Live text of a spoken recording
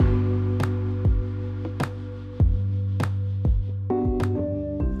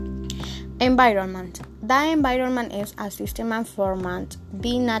Environment. The environment is a system of formed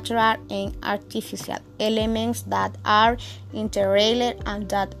by natural and artificial elements that are interrelated and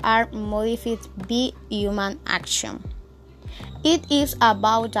that are modified by human action. It is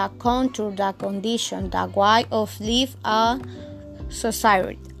about the contour, the condition, the way of life a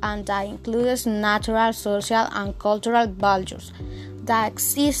society, and that includes natural, social, and cultural values that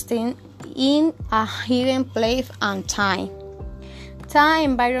exist in a given place and time. The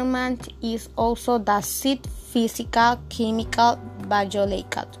environment is also the set physical, chemical,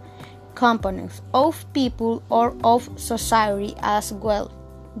 biological components of people or of society as well.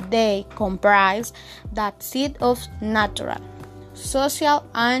 They comprise the set of natural, social,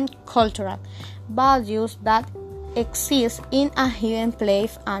 and cultural values that exist in a given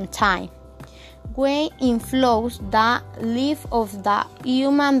place and time, when influence the life of the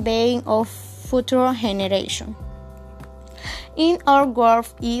human being of future generations. In our world,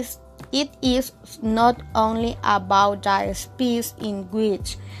 it is not only about the space in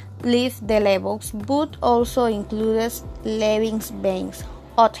which live the levels, but also includes living beings,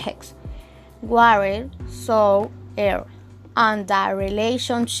 objects, water, soil, air, and the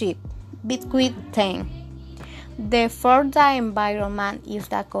relationship between them. Therefore, the environment is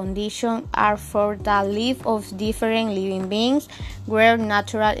the condition are for the life of different living beings, where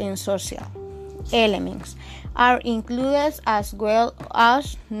natural and social elements are included as well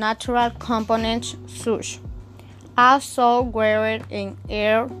as natural components such as soil, water, and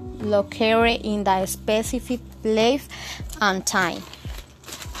air located in the specific place and time.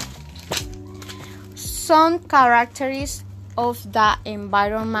 Some characteristics of the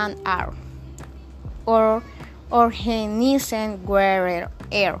environment are organism, water,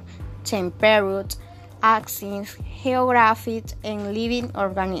 air, temperature, axis, geographic, and living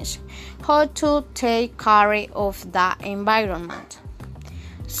organisms. How to take care of the environment.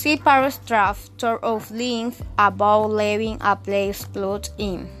 Separate structure of links about leaving a place plugged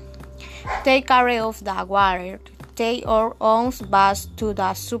in. Take care of the water. Take our own baths to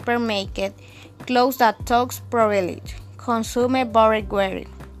the supermarket. Close the taps properly. Consume bottled water.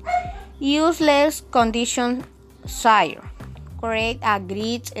 Use less conditioned air. Create a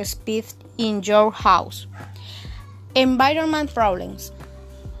grid space in your house. Environment problems.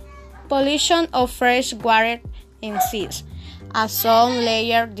 Pollution of fresh water and seas. Ozone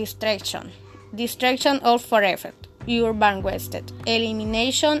layer destruction of forest, urban waste,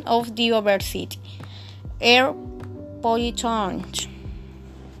 elimination of biodiversity, air pollution,